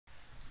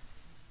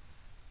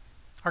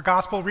Our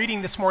gospel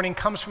reading this morning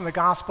comes from the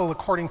gospel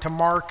according to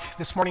Mark.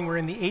 This morning we're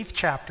in the 8th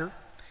chapter,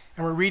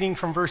 and we're reading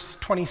from verse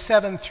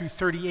 27 through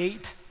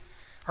 38.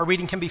 Our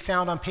reading can be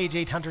found on page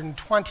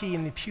 820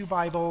 in the Pew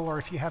Bible, or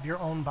if you have your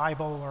own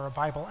Bible or a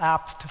Bible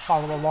app to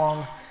follow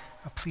along,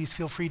 please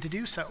feel free to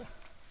do so.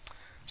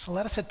 So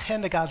let us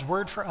attend to God's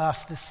word for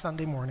us this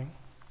Sunday morning.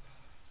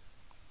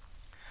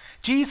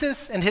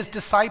 Jesus and his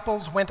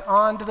disciples went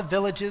on to the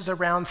villages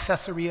around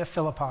Caesarea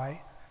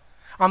Philippi.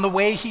 On the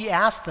way he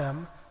asked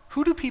them,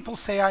 "Who do people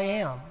say I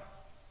am?"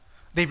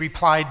 They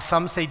replied,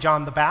 "Some say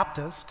John the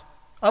Baptist,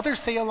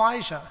 others say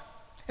Elijah,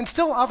 and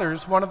still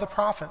others one of the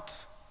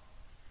prophets."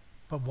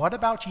 "But what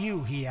about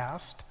you?" he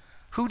asked.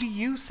 "Who do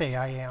you say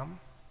I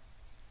am?"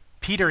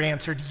 Peter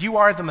answered, "You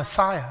are the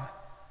Messiah."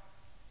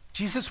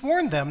 Jesus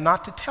warned them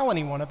not to tell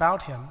anyone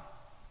about him.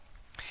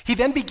 He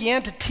then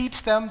began to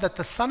teach them that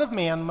the Son of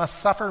Man must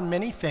suffer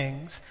many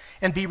things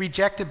and be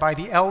rejected by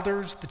the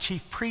elders, the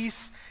chief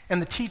priests,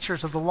 and the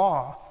teachers of the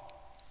law,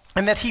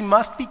 and that he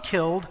must be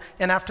killed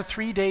and after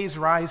 3 days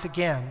rise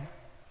again.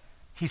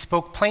 He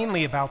spoke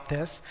plainly about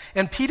this,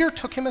 and Peter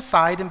took him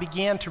aside and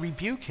began to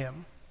rebuke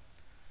him.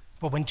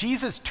 But when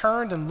Jesus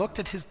turned and looked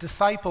at his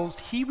disciples,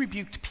 he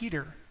rebuked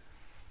Peter.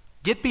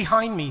 "Get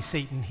behind me,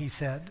 Satan," he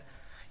said.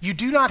 "You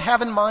do not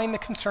have in mind the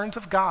concerns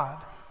of God,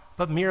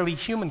 but merely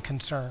human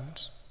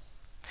concerns."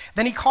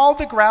 Then he called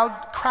the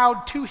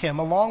crowd to him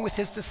along with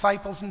his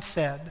disciples and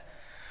said,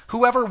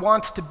 "Whoever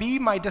wants to be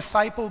my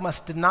disciple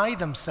must deny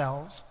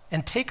themselves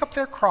and take up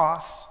their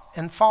cross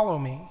and follow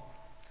me.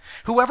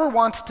 Whoever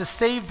wants to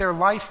save their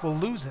life will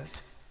lose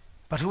it,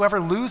 but whoever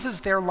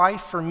loses their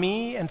life for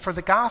me and for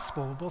the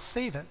gospel will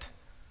save it.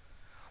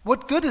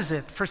 What good is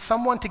it for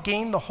someone to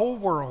gain the whole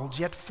world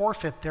yet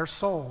forfeit their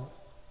soul?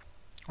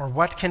 Or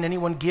what can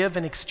anyone give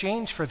in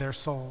exchange for their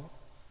soul?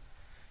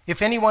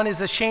 If anyone is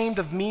ashamed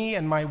of me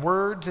and my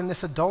words in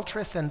this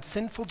adulterous and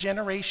sinful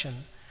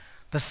generation,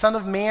 the Son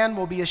of Man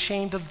will be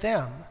ashamed of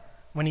them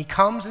when he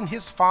comes in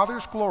his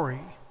Father's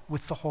glory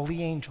with the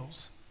holy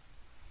angels."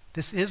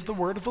 This is the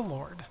word of the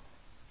Lord.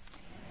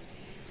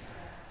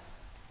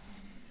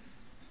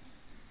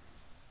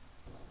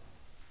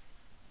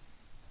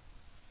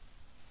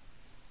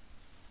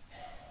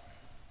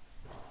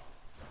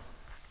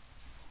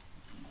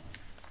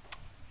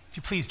 Would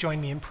you please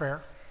join me in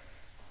prayer?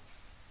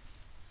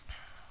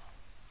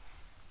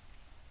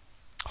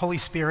 Holy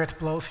Spirit,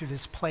 blow through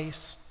this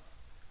place.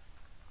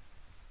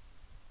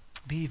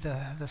 Be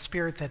the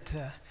Spirit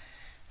that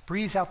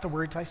breathes out the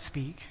words I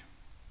speak,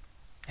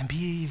 and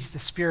be the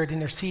Spirit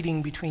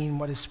interceding between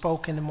what is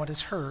spoken and what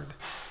is heard,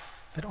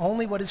 that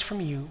only what is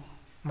from you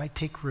might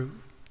take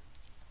root,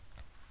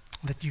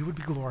 that you would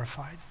be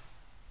glorified.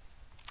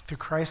 Through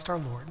Christ our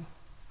Lord.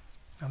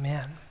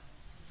 Amen.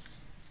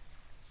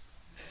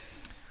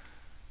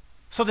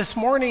 So this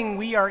morning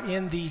we are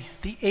in the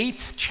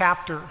 8th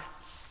chapter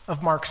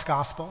of Mark's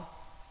gospel.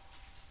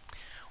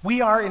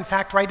 We are, in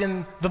fact, right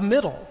in the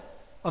middle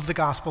of the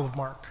Gospel of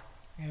Mark.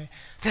 Okay?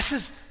 This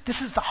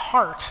is the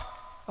heart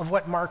of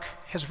what Mark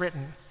has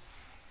written.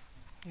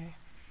 Okay?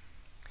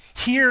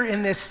 Here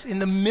in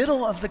the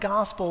middle of the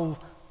Gospel,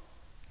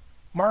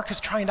 Mark is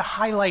trying to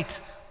highlight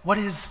what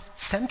is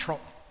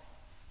central,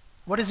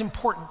 what is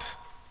important.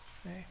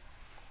 Okay?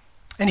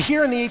 And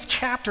here in the 8th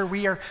chapter,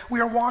 we are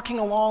walking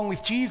along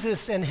with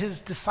Jesus and his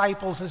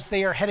disciples as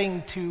they are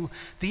heading to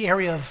the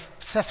area of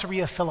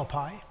Caesarea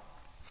Philippi.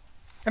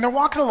 And they're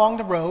walking along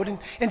the road,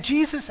 and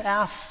Jesus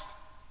asks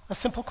a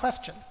simple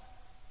question.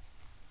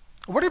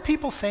 What are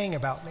people saying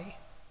about me?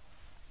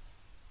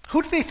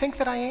 Who do they think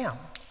that I am?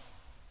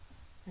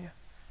 Yeah.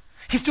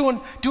 He's doing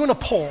a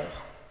poll,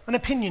 an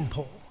opinion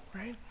poll,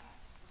 right?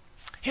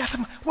 He asks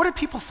them, what are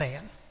people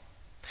saying?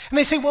 And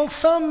they say, well,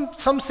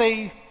 some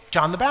say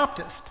John the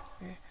Baptist.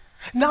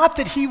 Not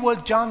that he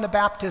was John the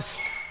Baptist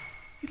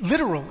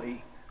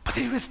literally, but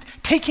that he was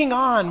taking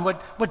on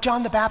what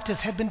John the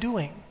Baptist had been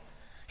doing.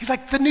 He's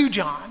like the new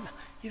John,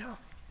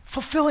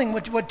 fulfilling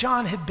what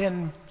John had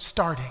been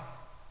starting.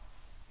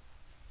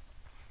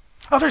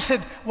 Others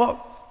said,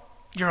 well,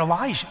 you're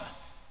Elijah.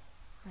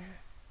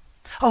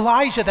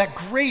 Elijah, that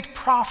great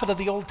prophet of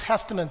the Old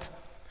Testament,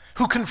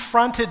 who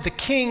confronted the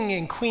king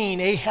and queen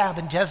Ahab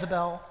and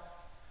Jezebel,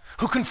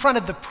 who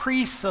confronted the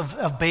priests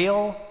of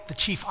Baal, the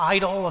chief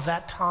idol of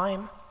that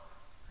time.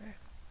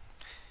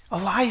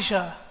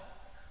 Elijah,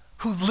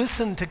 who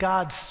listened to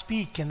God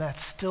speak in that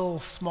still,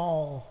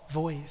 small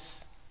voice.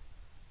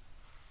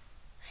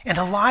 And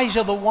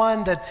Elijah, the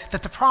one that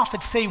the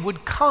prophets say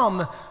would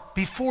come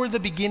before the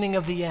beginning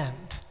of the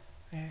end.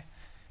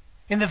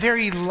 In the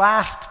very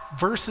last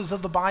verses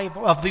of the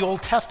Bible, of the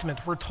Old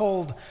Testament, we're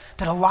told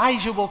that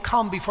Elijah will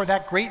come before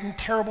that great and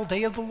terrible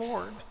day of the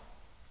Lord.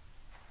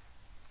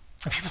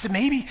 And people say,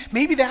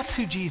 maybe that's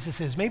who Jesus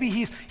is. Maybe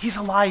he's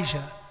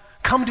Elijah,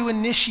 come to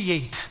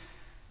initiate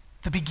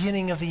the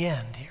beginning of the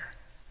end here.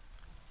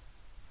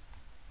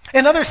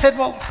 And others said,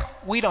 well,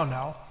 we don't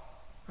know.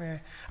 I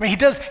mean,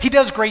 he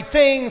does great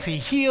things. He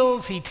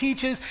heals, he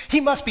teaches. He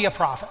must be a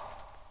prophet.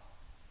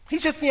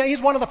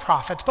 He's one of the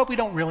prophets, but we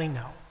don't really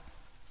know.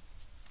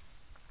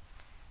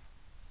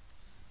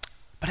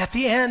 At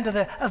the end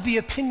of the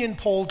opinion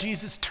poll,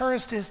 Jesus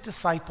turns to his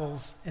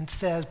disciples and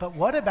says, "But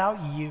what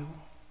about you?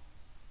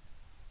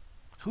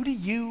 Who do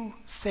you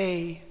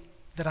say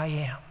that I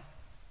am?"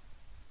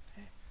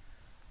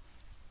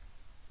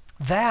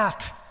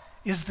 That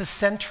is the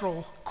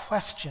central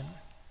question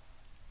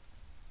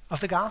of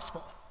the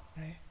gospel.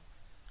 Right?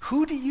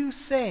 Who do you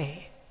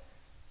say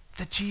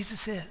that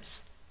Jesus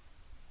is?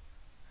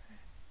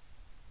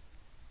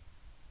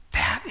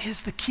 That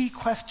is the key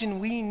question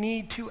we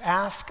need to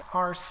ask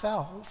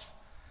ourselves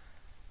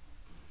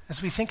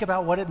as we think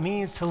about what it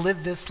means to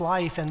live this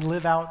life and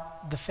live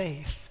out the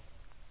faith.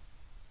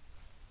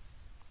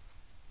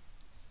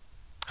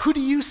 Who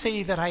do you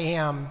say that I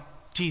am?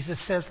 Jesus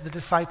says to the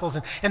disciples.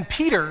 And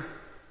Peter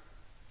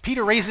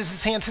raises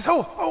his hand and says,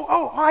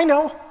 oh, I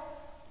know.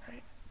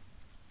 Right?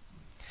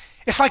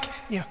 It's like,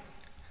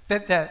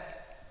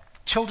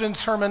 that children's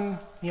sermon,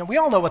 we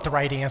all know what the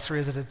right answer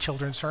is at a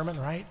children's sermon,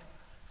 right?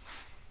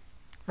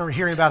 I remember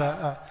hearing about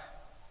a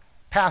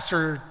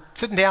pastor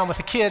sitting down with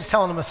the kids,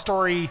 telling them a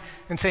story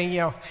and saying,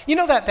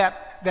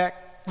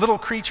 that little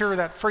creature,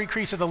 that furry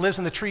creature that lives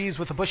in the trees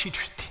with a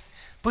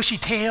bushy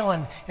tail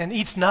and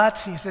eats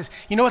nuts. And he says,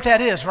 you know what that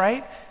is,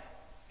 right?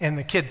 And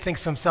the kid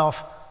thinks to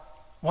himself,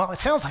 well, it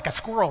sounds like a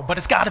squirrel, but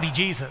it's got to be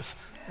Jesus,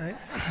 right?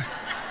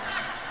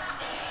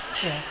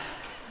 Yeah.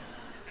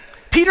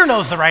 Peter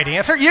knows the right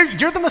answer.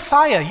 You're the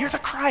Messiah. You're the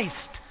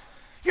Christ.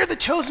 You're the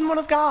chosen one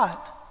of God,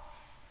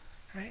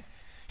 right?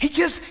 He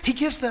gives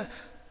the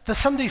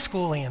Sunday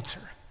school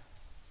answer.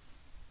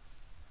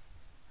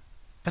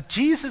 But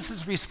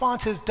Jesus'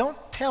 response is, don't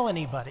tell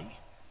anybody.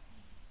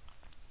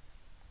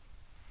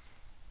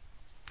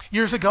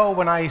 Years ago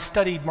when I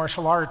studied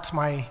martial arts,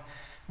 my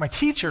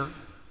teacher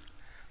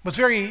was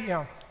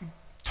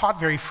taught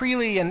very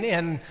freely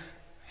and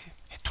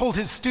told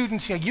his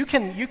students, you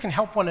can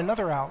help one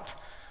another out,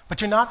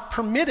 but you're not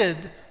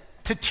permitted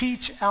to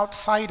teach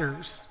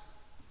outsiders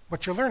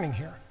what you're learning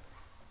here.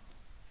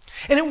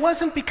 And it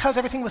wasn't because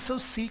everything was so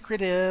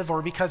secretive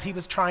or because he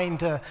was trying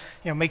to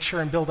make sure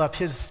and build up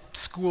his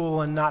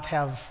school and not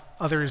have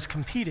others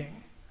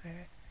competing.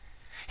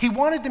 He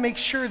wanted to make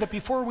sure that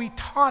before we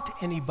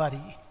taught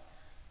anybody,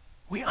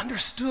 we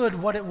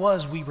understood what it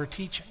was we were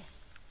teaching.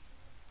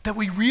 That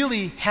we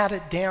really had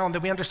it down,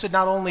 that we understood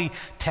not only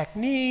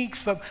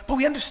techniques, but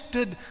we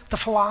understood the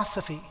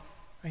philosophy,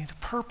 right, the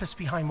purpose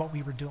behind what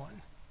we were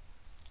doing.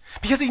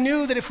 Because he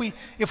knew that if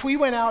we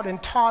went out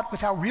and taught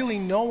without really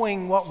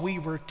knowing what we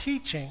were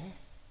teaching,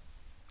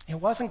 it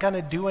wasn't going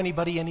to do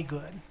anybody any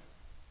good.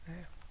 Yeah.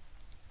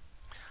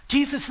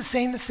 Jesus is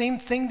saying the same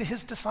thing to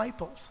his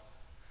disciples.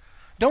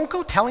 Don't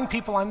go telling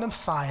people I'm the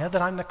Messiah,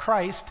 that I'm the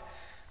Christ,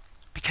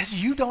 because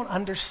you don't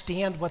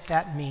understand what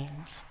that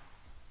means.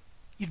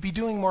 You'd be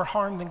doing more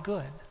harm than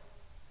good.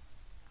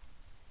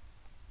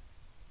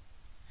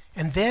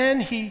 And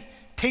then he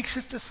takes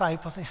his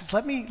disciples and he says,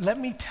 let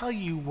me tell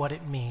you what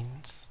it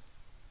means.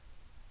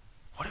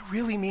 What it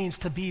really means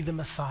to be the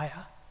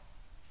Messiah.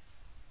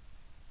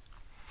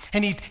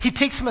 And he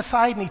takes them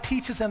aside and he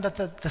teaches them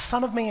that the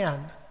Son of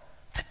Man,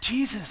 that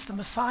Jesus, the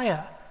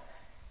Messiah,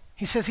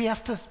 he says he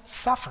has to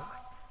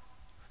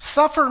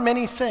suffer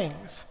many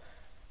things,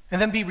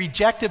 and then be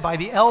rejected by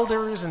the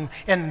elders and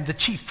the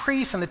chief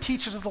priests and the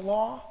teachers of the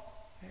law.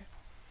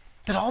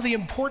 That all the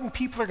important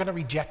people are going to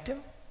reject him.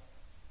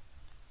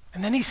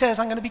 And then he says,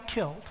 I'm going to be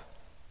killed.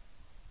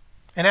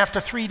 And after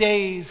 3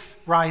 days,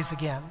 rise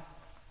again.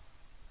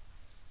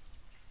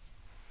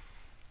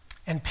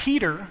 And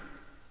Peter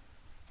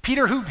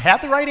who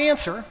had the right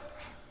answer,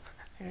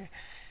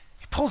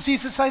 he pulls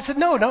Jesus aside and said,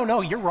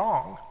 no, you're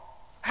wrong.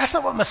 That's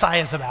not what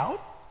Messiah is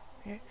about.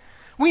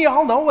 We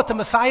all know what the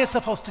Messiah is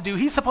supposed to do.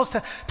 He's supposed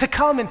to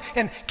come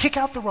and kick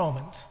out the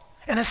Romans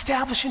and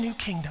establish a new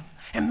kingdom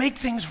and make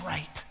things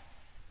right.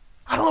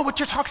 I don't know what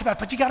you're talking about,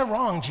 but you got it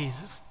wrong,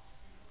 Jesus.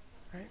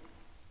 Right?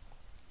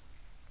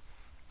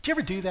 Do you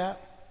ever do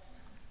that?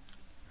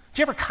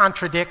 Do you ever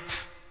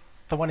contradict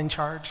the one in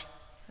charge?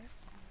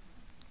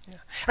 Yeah.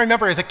 I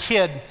remember as a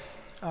kid,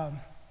 I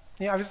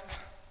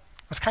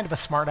was kind of a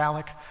smart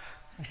aleck.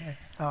 Okay.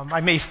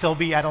 I may still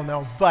be, I don't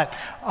know, but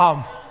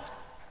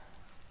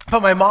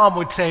my mom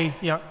would say,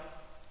 in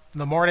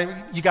the morning,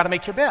 you got to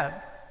make your bed.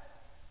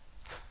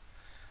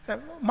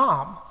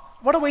 Mom,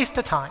 what a waste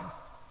of time.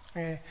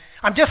 Okay.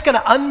 I'm just going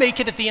to unmake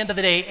it at the end of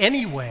the day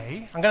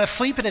anyway. I'm going to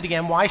sleep in it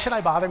again. Why should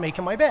I bother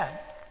making my bed?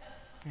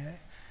 Okay.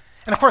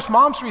 And of course,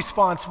 Mom's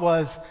response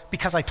was,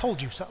 because I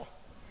told you so.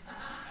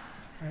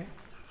 Right?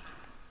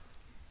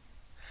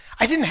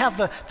 I didn't have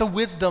the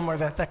wisdom or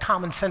the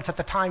common sense at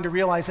the time to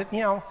realize that,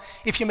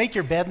 if you make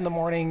your bed in the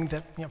morning,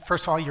 that,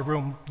 first of all, your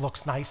room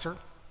looks nicer.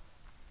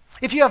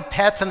 If you have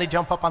pets and they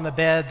jump up on the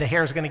bed, the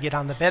hair is going to get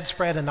on the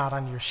bedspread and not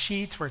on your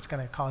sheets, where it's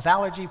going to cause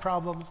allergy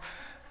problems.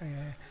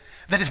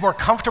 That it's more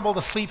comfortable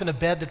to sleep in a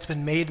bed that's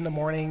been made in the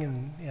morning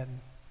and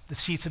the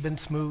sheets have been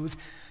smooth.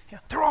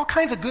 There are all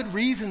kinds of good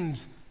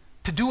reasons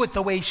to do it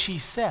the way she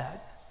said.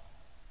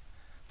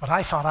 But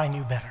I thought I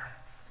knew better.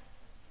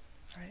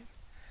 Right?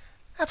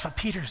 That's what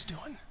Peter's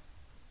doing.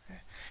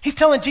 He's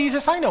telling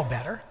Jesus, I know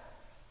better.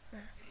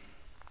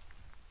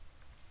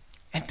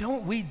 And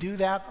don't we do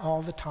that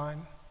all the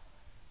time?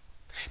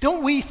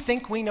 Don't we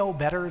think we know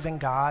better than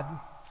God?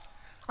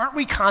 Aren't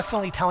we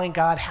constantly telling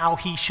God how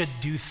he should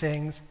do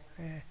things?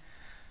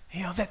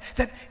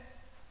 That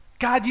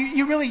God,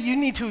 you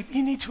need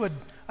to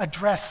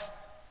address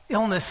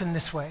illness in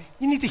this way.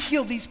 You need to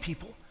heal these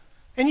people.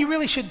 And you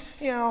really should,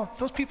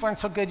 those people aren't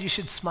so good, you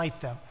should smite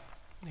them.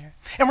 Yeah.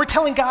 And we're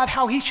telling God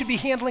how he should be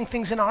handling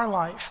things in our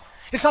life.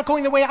 It's not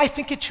going the way I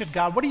think it should,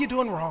 God. What are you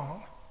doing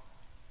wrong?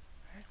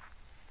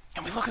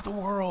 And we look at the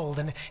world,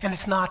 and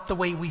it's not the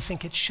way we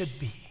think it should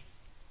be.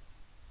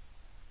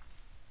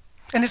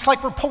 And it's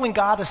like we're pulling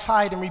God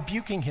aside and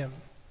rebuking him,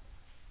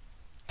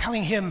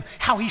 telling him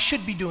how he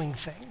should be doing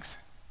things.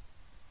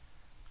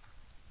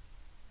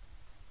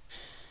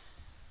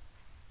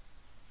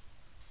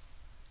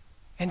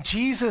 And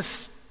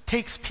Jesus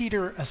takes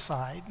Peter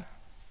aside.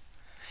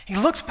 He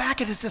looks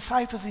back at his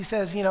disciples and he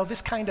says,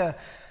 this kind of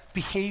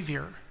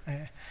behavior,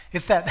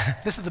 this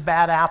is the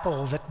bad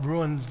apple that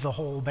ruins the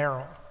whole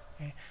barrel.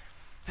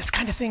 This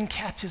kind of thing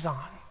catches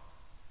on.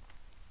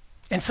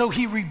 And so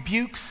he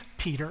rebukes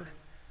Peter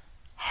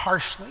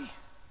harshly.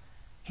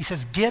 He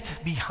says, "Get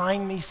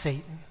behind me,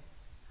 Satan,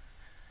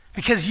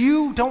 because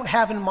you don't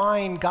have in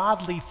mind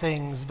godly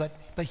things, but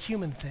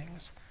human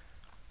things."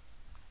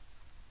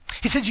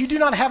 He says, "You do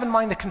not have in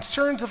mind the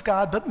concerns of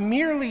God, but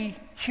merely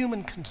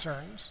human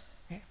concerns."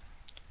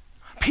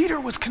 Peter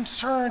was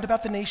concerned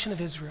about the nation of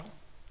Israel.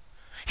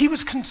 He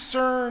was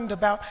concerned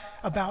about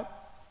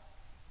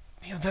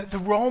the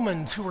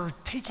Romans who were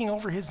taking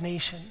over his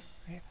nation.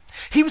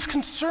 He was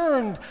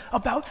concerned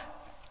about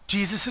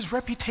Jesus'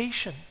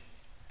 reputation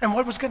and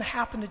what was going to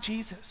happen to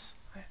Jesus.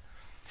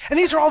 And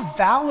these are all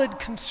valid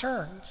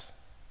concerns.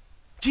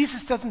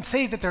 Jesus doesn't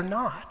say that they're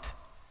not.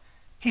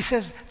 He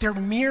says they're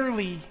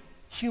merely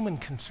human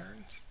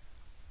concerns.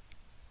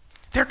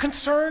 They're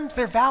concerns,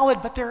 they're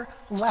valid, but they're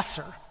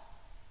lesser.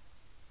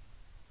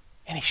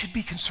 And he should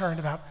be concerned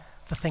about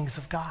the things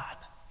of God.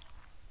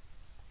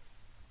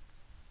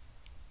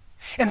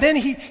 And then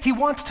he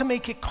wants to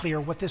make it clear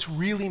what this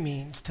really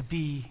means to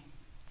be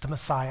the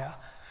Messiah,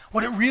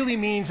 what it really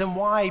means and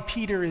why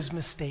Peter is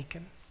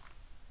mistaken.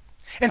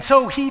 And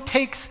so he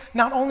takes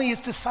not only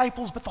his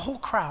disciples, but the whole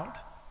crowd,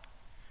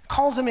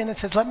 calls them in and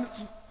says, let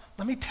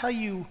me tell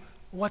you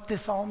what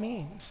this all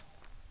means.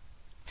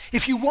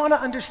 If you want to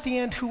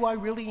understand who I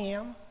really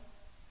am,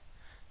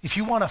 if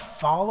you want to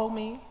follow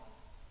me,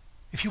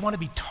 if you want to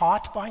be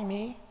taught by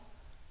me,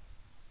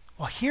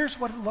 well, here's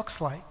what it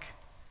looks like.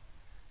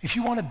 If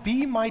you want to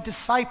be my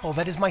disciple,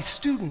 that is my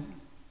student,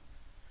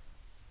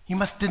 you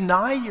must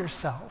deny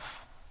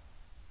yourself,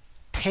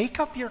 take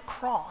up your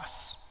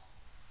cross,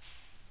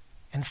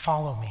 and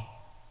follow me.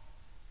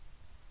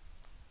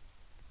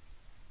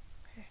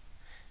 Okay.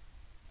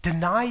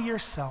 Deny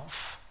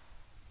yourself,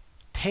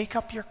 take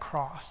up your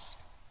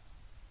cross,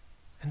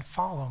 and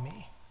follow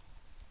me.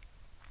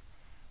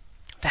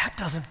 That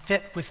doesn't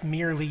fit with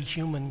merely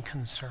human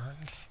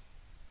concerns.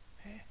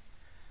 Okay.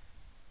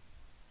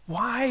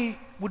 Why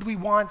would we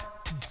want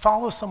to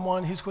follow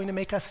someone who's going to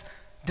make us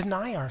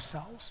deny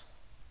ourselves?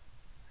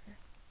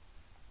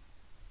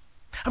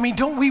 I mean,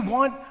 don't we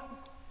want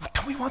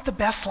the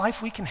best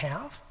life we can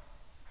have?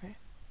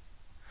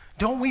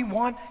 Don't we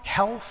want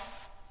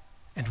health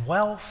and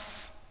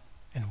wealth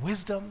and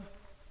wisdom?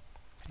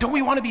 Don't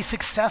we want to be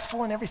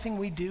successful in everything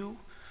we do?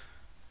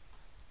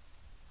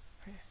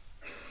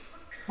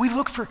 We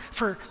look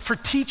for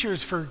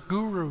teachers, for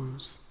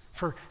gurus,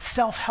 for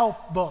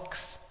self-help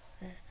books,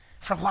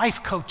 for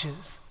life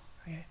coaches,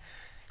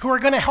 who are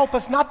going to help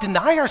us not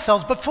deny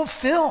ourselves, but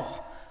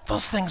fulfill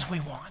those things we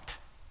want.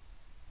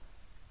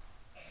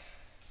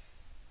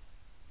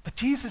 But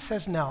Jesus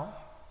says, no,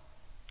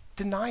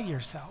 deny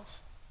yourselves.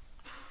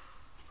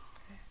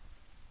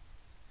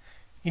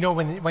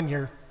 When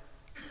you're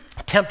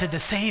tempted to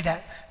say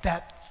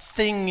that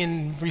thing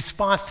in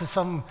response to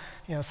some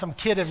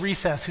kid at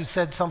recess who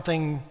said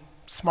something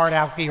smart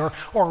alecky,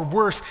 or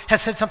worse,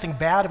 has said something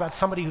bad about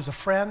somebody who's a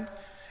friend,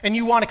 and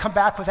you want to come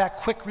back with that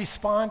quick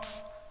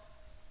response,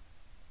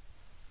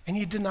 and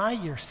you deny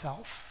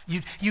yourself.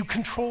 You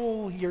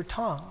control your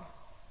tongue.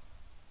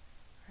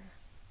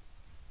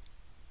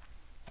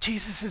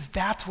 Jesus says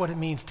that's what it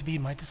means to be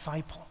my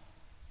disciple.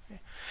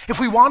 If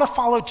we want to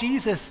follow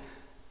Jesus,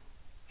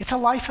 it's a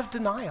life of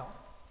denial.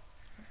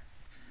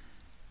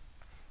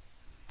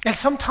 And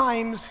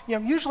sometimes,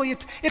 usually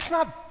it's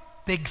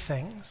not big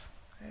things.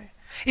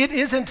 It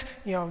isn't,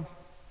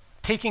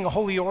 taking a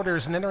holy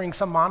orders and entering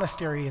some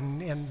monastery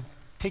and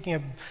taking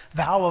a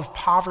vow of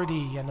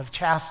poverty and of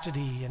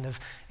chastity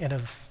and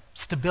of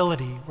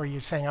stability, where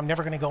you're saying, I'm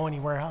never going to go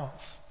anywhere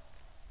else.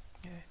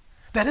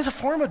 That is a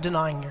form of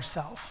denying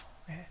yourself.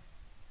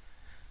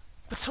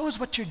 But so is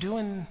what you're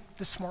doing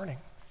this morning.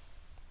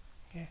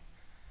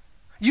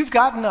 You've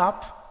gotten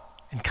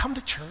up and come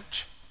to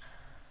church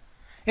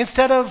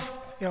instead of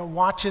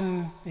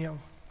watching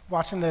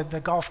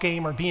the golf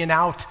game or being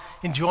out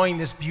enjoying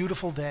this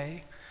beautiful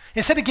day.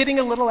 Instead of getting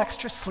a little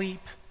extra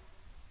sleep,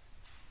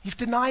 you've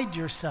denied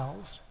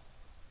yourselves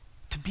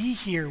to be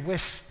here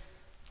with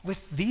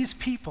these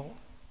people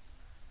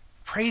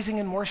praising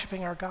and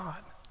worshiping our God?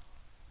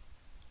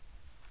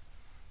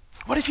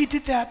 What if you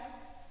did that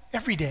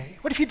every day?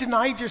 What if you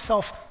denied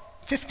yourself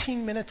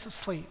 15 minutes of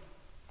sleep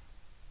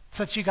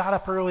so that you got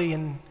up early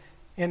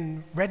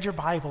and read your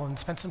Bible and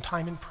spent some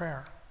time in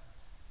prayer?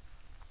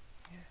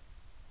 Yeah.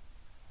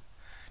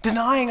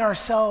 Denying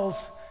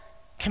ourselves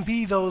can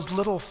be those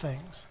little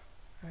things.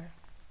 Right?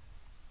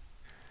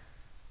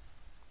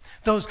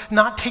 Those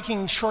not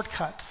taking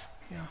shortcuts,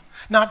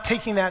 not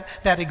taking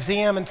that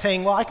exam and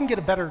saying, well, I can get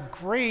a better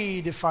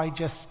grade if I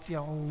just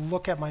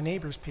look at my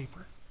neighbor's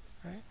paper.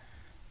 Right?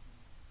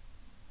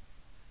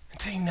 And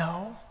saying,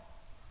 no,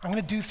 I'm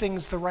going to do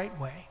things the right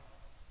way.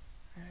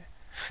 Right?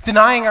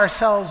 Denying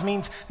ourselves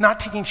means not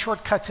taking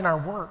shortcuts in our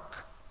work,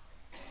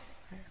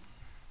 right?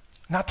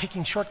 Not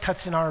taking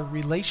shortcuts in our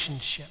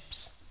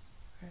relationships.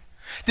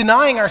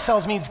 Denying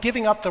ourselves means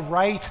giving up the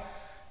right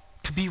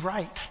to be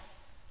right.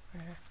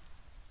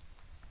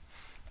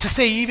 To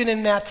say even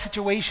in that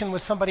situation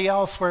with somebody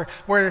else where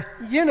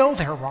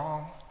they're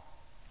wrong,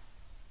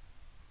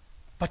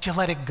 but you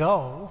let it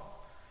go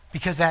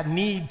because that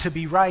need to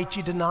be right,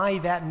 you deny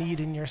that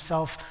need in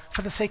yourself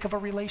for the sake of a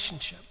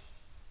relationship.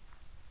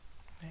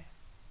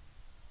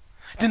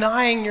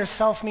 Denying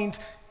yourself means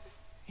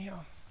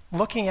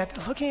looking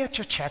at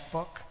your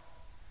checkbook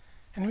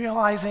and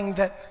realizing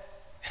that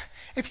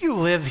if you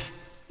live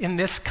in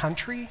this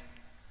country,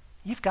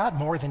 you've got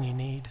more than you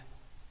need.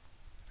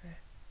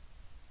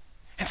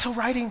 And so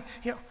writing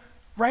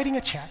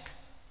a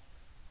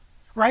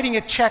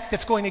check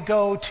that's going to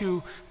go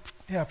to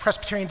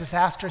Presbyterian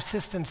Disaster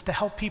Assistance to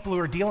help people who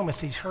are dealing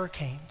with these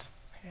hurricanes.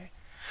 Okay?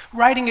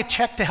 Writing a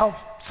check to help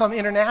some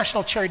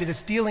international charity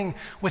that's dealing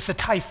with the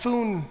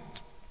typhoon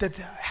that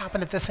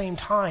happened at the same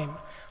time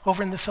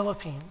over in the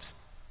Philippines.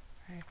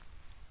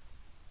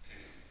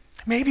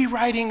 Maybe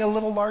writing a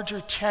little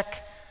larger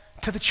check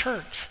to the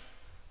church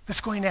that's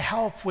going to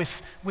help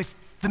with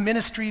the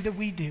ministry that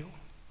we do.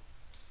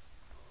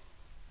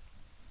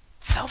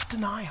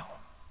 Self-denial.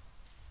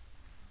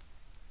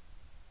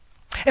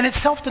 And it's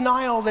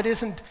self-denial that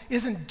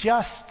isn't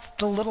just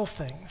the little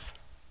things.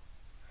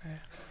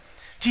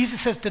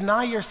 Jesus says,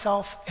 deny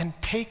yourself and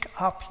take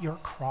up your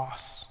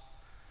cross.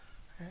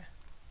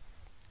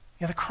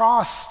 The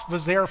cross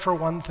was there for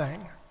one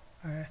thing.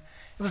 It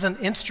was an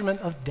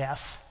instrument of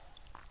death.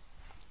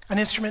 An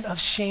instrument of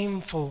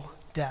shameful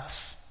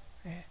death.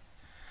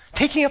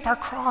 Taking up our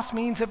cross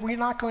means that we're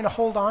not going to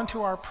hold on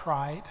to our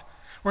pride.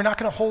 We're not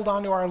going to hold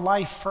on to our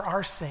life for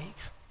our sake.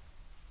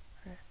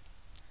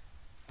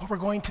 But we're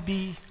going to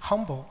be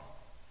humble.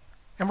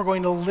 And we're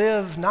going to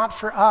live not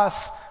for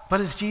us, but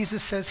as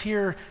Jesus says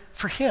here,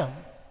 for him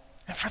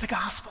and for the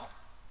gospel.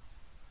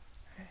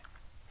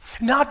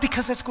 Not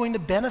because that's going to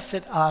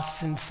benefit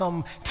us in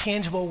some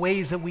tangible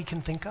ways that we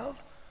can think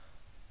of,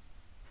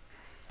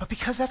 but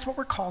because that's what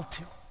we're called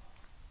to.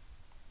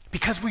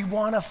 Because we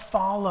want to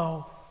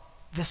follow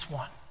this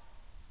one.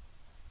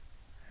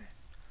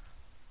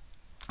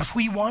 If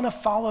we want to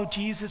follow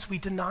Jesus, we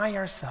deny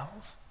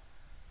ourselves.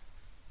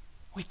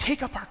 We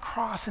take up our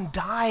cross and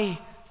die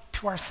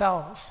to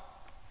ourselves.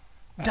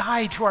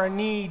 Die to our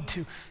need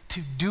to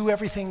do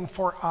everything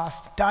for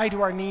us. Die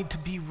to our need to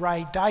be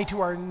right. Die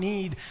to our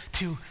need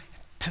to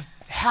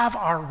have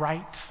our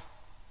rights.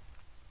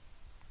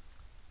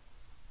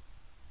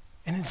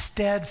 And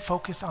instead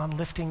focus on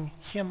lifting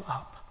him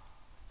up.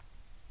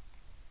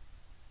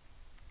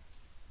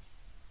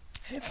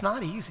 And it's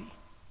not easy.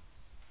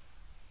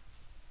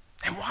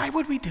 And why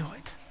would we do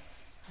it?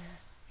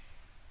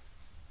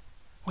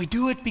 We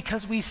do it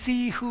because we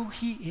see who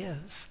he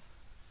is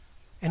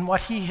and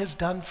what he has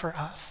done for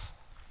us.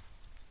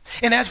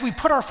 And as we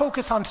put our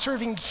focus on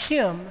serving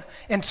him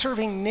and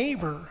serving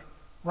neighbor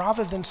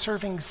rather than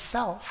serving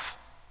self,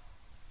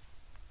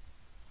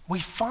 we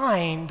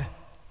find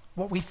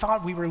what we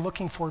thought we were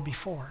looking for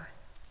before.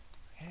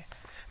 Okay?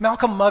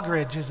 Malcolm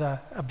Muggeridge is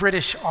a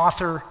British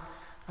author,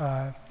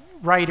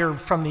 writer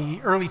from the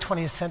early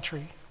 20th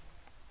century.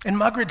 And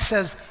Muggeridge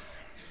says,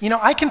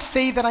 I can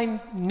say that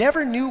I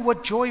never knew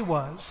what joy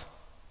was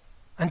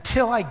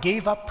until I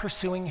gave up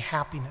pursuing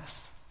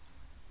happiness.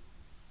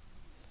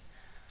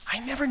 I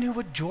never knew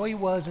what joy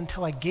was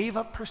until I gave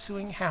up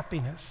pursuing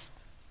happiness.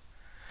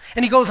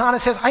 And he goes on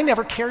and says, I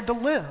never cared to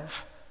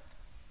live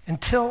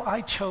until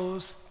I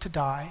chose to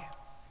die.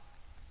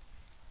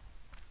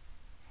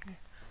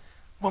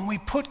 When we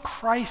put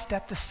Christ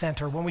at the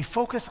center, when we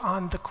focus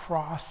on the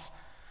cross,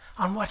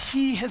 on what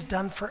he has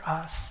done for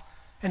us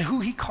and who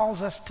he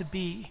calls us to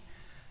be,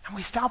 and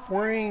we stop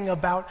worrying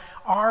about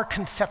our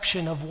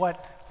conception of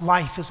what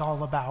life is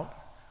all about,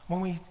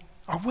 when we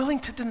are willing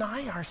to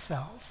deny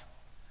ourselves,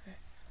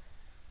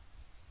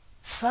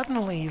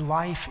 suddenly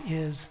life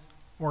is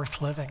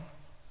worth living.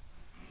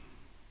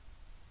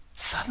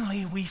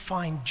 Suddenly we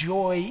find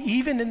joy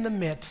even in the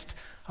midst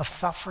of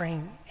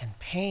suffering and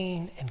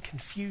pain and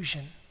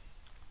confusion,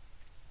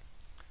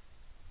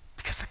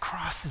 because the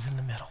cross is in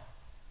the middle.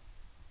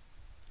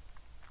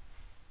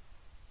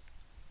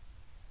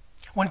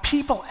 When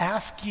people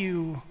ask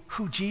you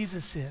who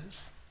Jesus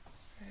is,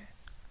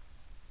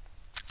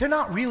 they're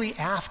not really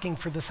asking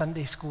for the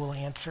Sunday school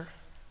answer.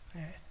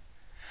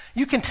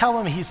 You can tell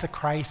them he's the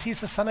Christ, he's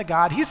the Son of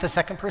God, he's the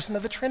second person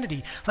of the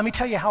Trinity. Let me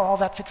tell you how all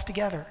that fits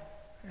together.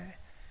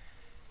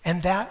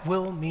 And that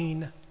will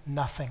mean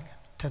nothing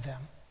to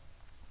them.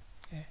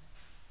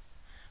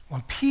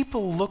 When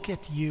people look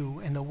at you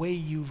and the way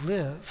you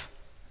live,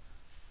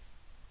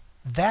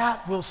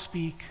 that will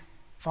speak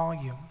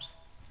volumes.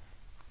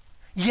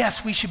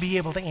 Yes, we should be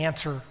able to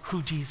answer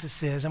who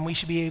Jesus is, and we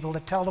should be able to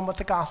tell them what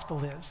the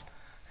gospel is.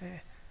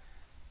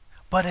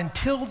 But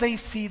until they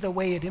see the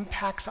way it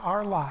impacts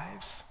our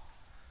lives,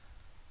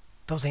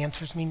 those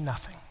answers mean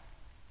nothing.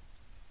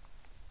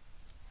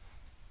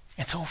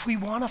 And so if we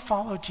want to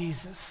follow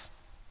Jesus,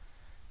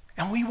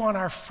 and we want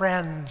our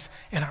friends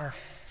and our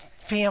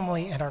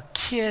family and our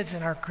kids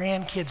and our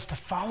grandkids to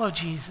follow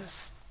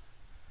Jesus,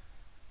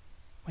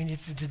 we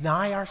need to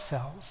deny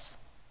ourselves,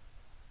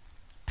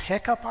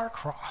 pick up our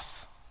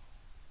cross,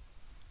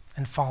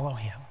 and follow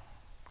him.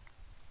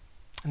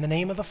 In the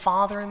name of the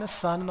Father, and the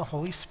Son, and the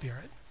Holy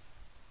Spirit,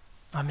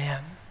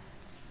 amen.